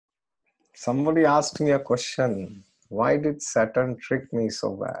Somebody asked me a question. Why did Saturn trick me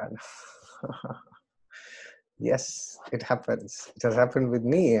so bad? Yes, it happens. It has happened with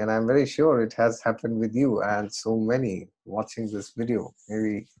me, and I'm very sure it has happened with you and so many watching this video.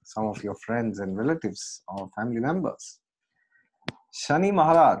 Maybe some of your friends and relatives or family members. Shani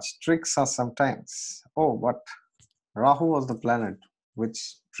Maharaj tricks us sometimes. Oh, but Rahu was the planet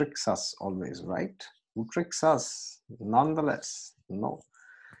which tricks us always, right? Who tricks us nonetheless? No.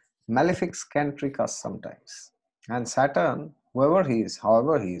 Malefics can trick us sometimes. And Saturn, whoever he is,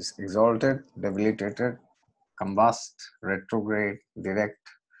 however he is, exalted, debilitated, combust, retrograde, direct,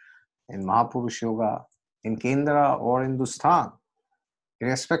 in Mahapurush Yoga, in Kendra or in Dusthan,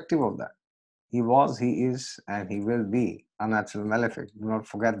 irrespective of that, he was, he is, and he will be a natural malefic. Do not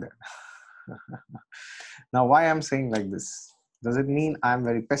forget that. Now, why I'm saying like this? Does it mean I'm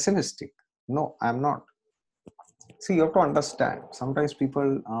very pessimistic? No, I'm not. See, you have to understand. Sometimes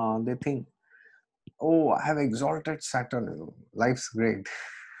people they think, oh, I have exalted Saturn. Life's great.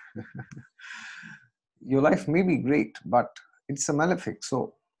 Your life may be great, but it's a malefic.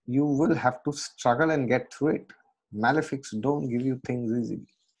 So you will have to struggle and get through it. Malefics don't give you things easily.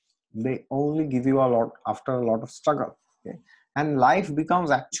 They only give you a lot after a lot of struggle. Okay? And life becomes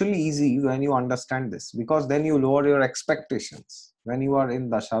actually easy when you understand this, because then you lower your expectations when you are in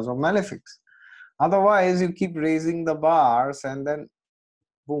dashas of malefics. Otherwise, you keep raising the bars and then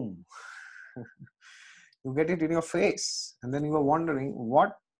boom, you get it in your face. And then you are wondering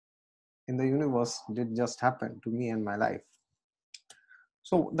what in the universe did just happen to me and my life.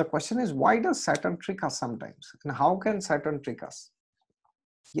 So the question is, why does Saturn trick us sometimes? And how can Saturn trick us?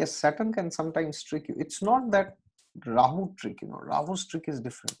 Yes, Saturn can sometimes trick you. It's not that Rahu trick, Rahu's trick is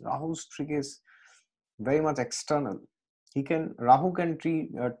different. Rahu's trick is very much external. Rahu can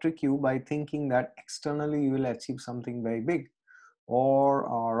trick you by thinking that externally you will achieve something very big.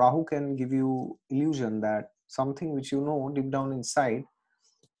 Or Rahu can give you illusion that something which you know deep down inside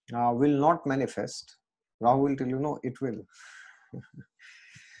will not manifest. Rahu will tell you, no, it will.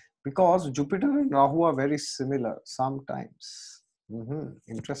 Because Jupiter and Rahu are very similar sometimes.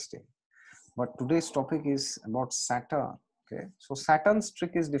 Interesting. But today's topic is about Saturn. Okay, so Saturn's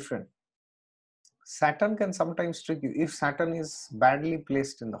trick is different. Saturn can sometimes trick you if Saturn is badly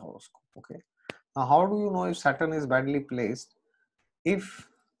placed in the horoscope. Okay, now how do you know if Saturn is badly placed? If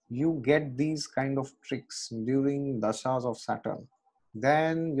you get these kind of tricks during dashas of Saturn,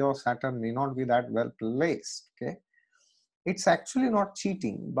 then your Saturn may not be that well placed. Okay, it's actually not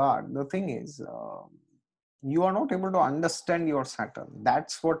cheating, but the thing is, you are not able to understand your Saturn.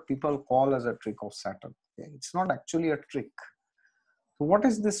 That's what people call as a trick of Saturn. Okay? It's not actually a trick. So what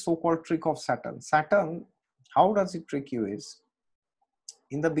is this so-called trick of Saturn? Saturn, how does it trick you is,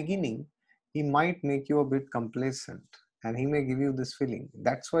 in the beginning, he might make you a bit complacent and he may give you this feeling.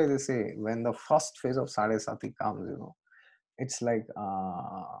 That's why they say when the first phase of Sadesati comes, it's like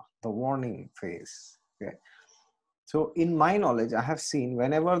the warning phase. Okay. So in my knowledge, I have seen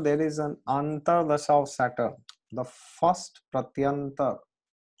whenever there is an Antardasha of Saturn, the first Pratyantar,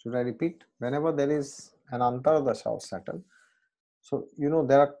 should I repeat? Whenever there is an Antardasha of Saturn, so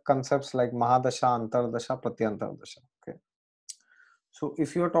there are concepts like Mahadasha, Antardasha, Pratyantardasha. Okay. So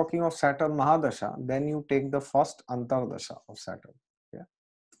if you are talking of Saturn Mahadasha, then you take the first Antardasha of Saturn. Okay.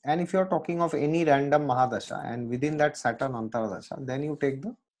 And if you are talking of any random Mahadasha and within that Saturn Antardasha, then you take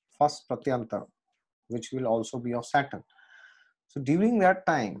the first Pratyantar, which will also be of Saturn. So during that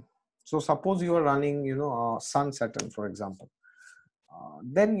time, so suppose you are running, Sun Saturn, for example,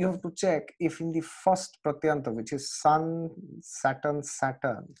 then you have to check if in the first Pratyanta, which is Sun, Saturn,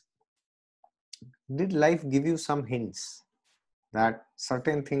 Saturn, did life give you some hints that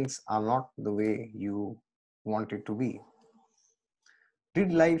certain things are not the way you want it to be?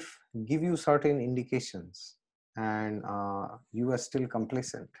 Did life give you certain indications and you were still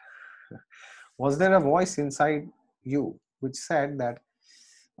complacent? Was there a voice inside you which said that,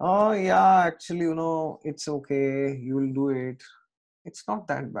 oh yeah, actually, it's okay, you will do it. It's not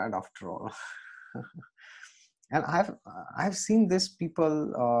that bad after all. And I've seen this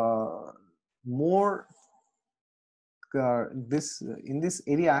people more in this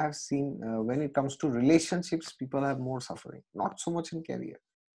area. I have seen when it comes to relationships, people have more suffering, not so much in career.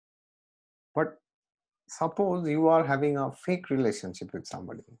 But suppose you are having a fake relationship with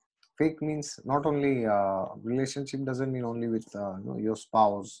somebody. Fake means not only relationship doesn't mean only with your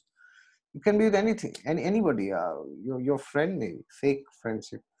spouse. It can be with anything, anybody, your friend, maybe fake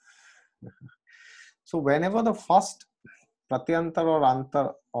friendship. So whenever the first Pratyantar or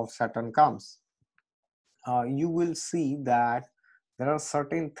Antar of Saturn comes, you will see that there are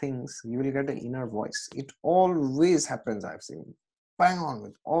certain things, you will get an inner voice. It always happens, I've seen, bang on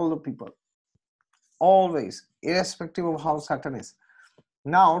with all the people. always, irrespective of how Saturn is.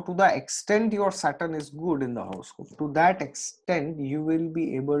 Now, to the extent your Saturn is good in the horoscope, to that extent you will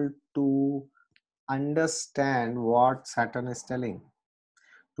be able to understand what Saturn is telling.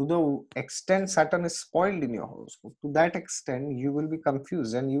 To the extent Saturn is spoiled in your horoscope, to that extent you will be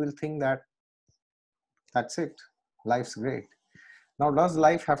confused and you will think that that's it, life's great. Now, does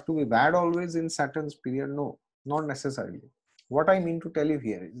life have to be bad always in Saturn's period? No, not necessarily. What I mean to tell you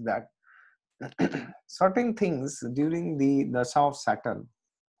here is that certain things during the dasha of Saturn,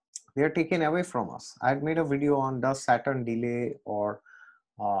 they are taken away from us. I had made a video on does Saturn delay, or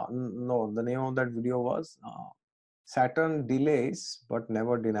no, the name of that video was Saturn delays but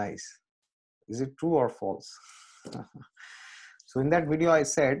never denies. Is it true or false? So in that video I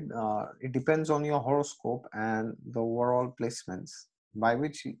said it depends on your horoscope and the overall placements, by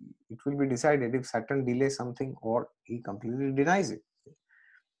which it will be decided if Saturn delays something or he completely denies it.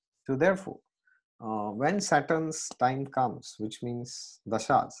 So therefore, when Saturn's time comes, which means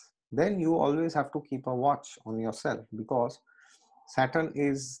dashas, then you always have to keep a watch on yourself, because Saturn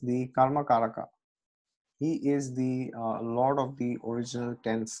is the karma karaka. He is the lord of the original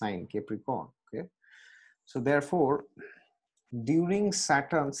 10th sign, Capricorn. Okay, so therefore, during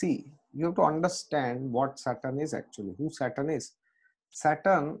Saturn, see, you have to understand what Saturn is actually, who Saturn is.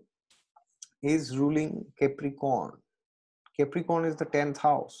 Saturn is ruling Capricorn. Capricorn is the 10th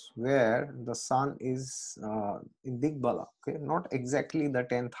house where the sun is in Digbala. Okay, not exactly the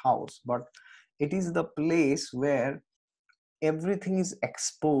 10th house, but it is the place where everything is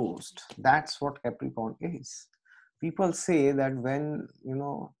exposed. That's what Capricorn is. People say that when, you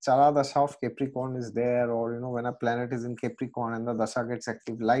know, Chara Dasha of Capricorn is there, or, you know, when a planet is in Capricorn and the Dasha gets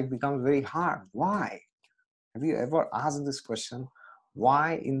active, life becomes very hard. Why? Have you ever asked this question?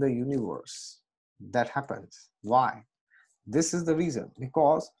 Why in the universe that happens? Why? This is the reason,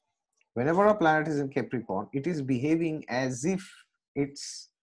 because whenever a planet is in Capricorn, it is behaving as if it's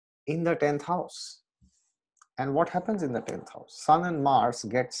in the 10th house. And what happens in the 10th house? Sun and Mars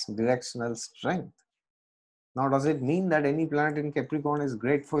gets directional strength. Now, does it mean that any planet in Capricorn is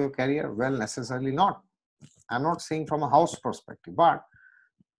great for your career? Well, necessarily not. I'm not saying from a house perspective, but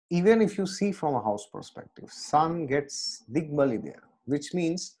even if you see from a house perspective, Sun gets Digbali there, which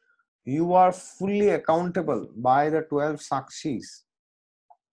means you are fully accountable by the 12 Sakshis.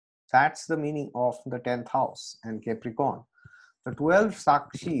 That's the meaning of the 10th house and Capricorn. The 12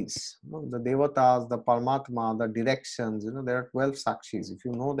 Sakshis, you know, the Devatas, the Paramatma, the directions, you know, there are 12 Sakshis. If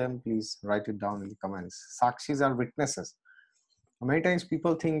you know them, please write it down in the comments. Sakshis are witnesses. Many times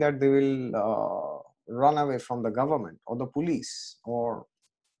people think that they will run away from the government or the police or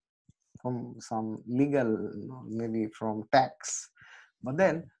from some legal, you know, maybe from tax. But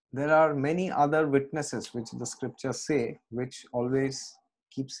then there are many other witnesses which the scriptures say, which always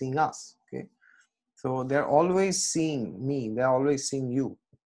keep seeing us. Okay, so they're always seeing me, they're always seeing you,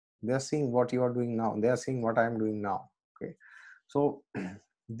 they're seeing what you are doing now, they're seeing what I'm doing now. Okay, so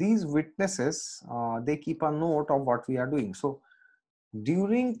these witnesses, they keep a note of what we are doing. So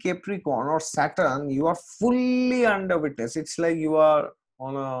during Capricorn or Saturn, you are fully under witness. It's like you are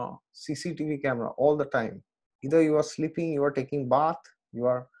on a CCTV camera all the time. Either you are sleeping, you are taking bath, you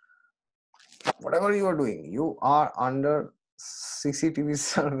are, whatever you are doing, you are under CCTV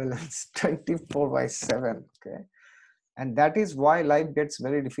surveillance 24/7. Okay, and that is why life gets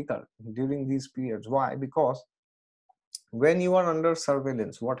very difficult during these periods. Why? Because when you are under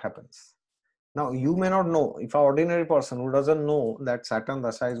surveillance, what happens? Now, you may not know. If an ordinary person who doesn't know that Saturn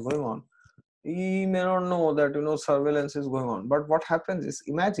Dasha is going on, he may not know that, you know, surveillance is going on. But what happens is,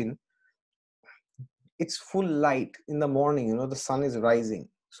 imagine it's full light in the morning, you know, the sun is rising.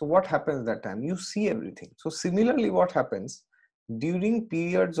 So what happens that time? You see everything. So similarly, what happens during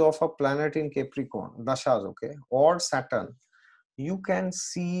periods of a planet in Capricorn, Dashas, okay, or Saturn, you can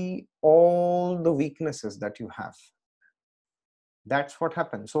see all the weaknesses that you have. That's what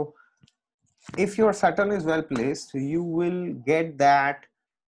happens. So if your Saturn is well placed, you will get that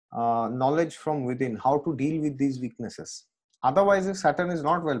knowledge from within, how to deal with these weaknesses. Otherwise, if Saturn is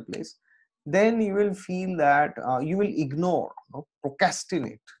not well placed, then you will feel that you will ignore, you know,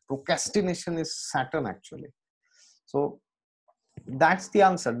 procrastinate. Procrastination is Saturn actually. So that's the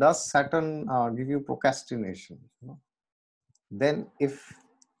answer. Does Saturn give you procrastination? You know? Then if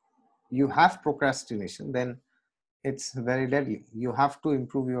you have procrastination, then it's very deadly. You have to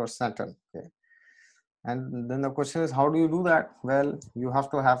improve your Saturn. Okay? And then the question is, how do you do that? Well, you have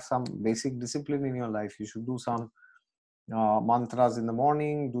to have some basic discipline in your life. You should do some mantras in the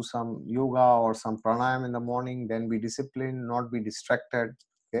morning, do some yoga or some pranayam in the morning, then be disciplined, not be distracted.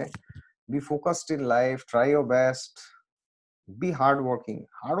 Okay, be focused in life, try your best, Be hardworking.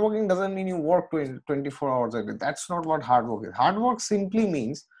 Hardworking doesn't mean you work 24 hours a day. That's not what hard work is. Hard work simply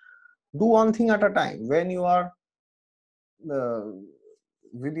means do one thing at a time. When you are uh,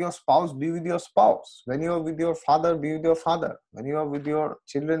 with your spouse, be with your spouse. When you are with your father, be with your father. When you are with your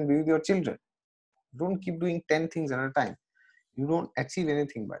children, be with your children. Don't keep doing 10 things at a time. You don't achieve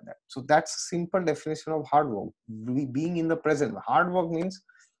anything by that. So that's a simple definition of hard work. Being in the present. Hard work means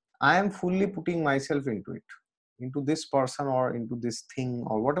I am fully putting myself into it, into this person or into this thing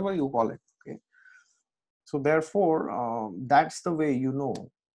or whatever you call it. Okay. So therefore, that's the way you know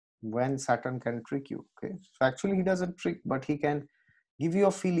when Saturn can trick you. Okay. So actually, he doesn't trick, but he can give you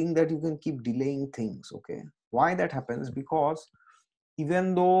a feeling that you can keep delaying things. Okay. Why that happens? Because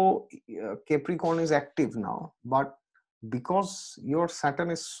even though Capricorn is active now, but because your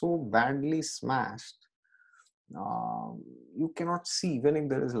Saturn is so badly smashed, you cannot see even if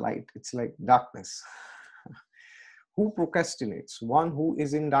there is light. It's like darkness. Who procrastinates? One who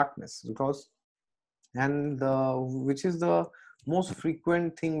is in darkness, because and which is the most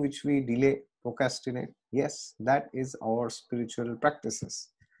frequent thing which we delay, procrastinate. Yes, that is our spiritual practices.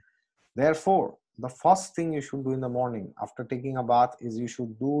 Therefore, the first thing you should do in the morning after taking a bath is you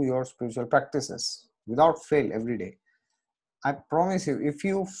should do your spiritual practices without fail every day. I promise you, if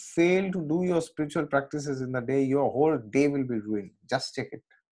you fail to do your spiritual practices in the day, your whole day will be ruined. Just check it.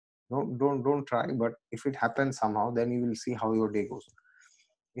 Don't try, but if it happens somehow, then you will see how your day goes.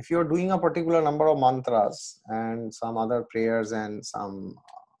 If you're doing a particular number of mantras and some other prayers and some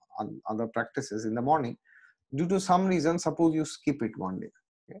other practices in the morning, due to some reason, suppose you skip it one day,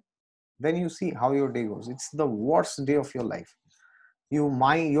 okay? Then you see how your day goes. It's the worst day of your life. Your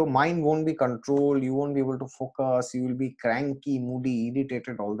mind won't be controlled. You won't be able to focus. You will be cranky, moody,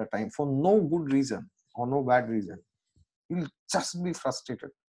 irritated all the time for no good reason or no bad reason. You'll just be frustrated.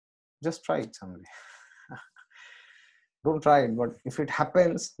 Just try it someday. Don't try it, but if it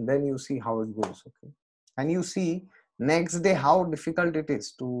happens, then you see how it goes. Okay. And you see next day how difficult it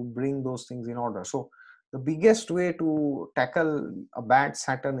is to bring those things in order. So the biggest way to tackle a bad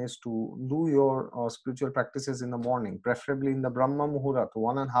Saturn is to do your spiritual practices in the morning, preferably in the Brahma Muhurat,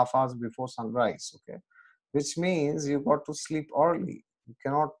 1.5 hours before sunrise. Okay, which means you got to sleep early. You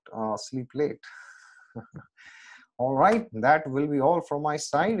cannot sleep late. All right, that will be all from my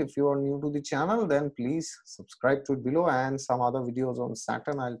side. If you are new to the channel, then please subscribe to it below, and some other videos on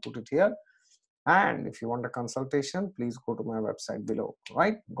Saturn, I'll put it here. And if you want a consultation, please go to my website below.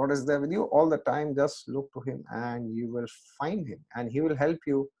 Right? God is there with you all the time. Just look to him and you will find him, and he will help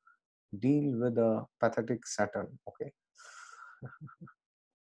you deal with the pathetic Saturn. Okay.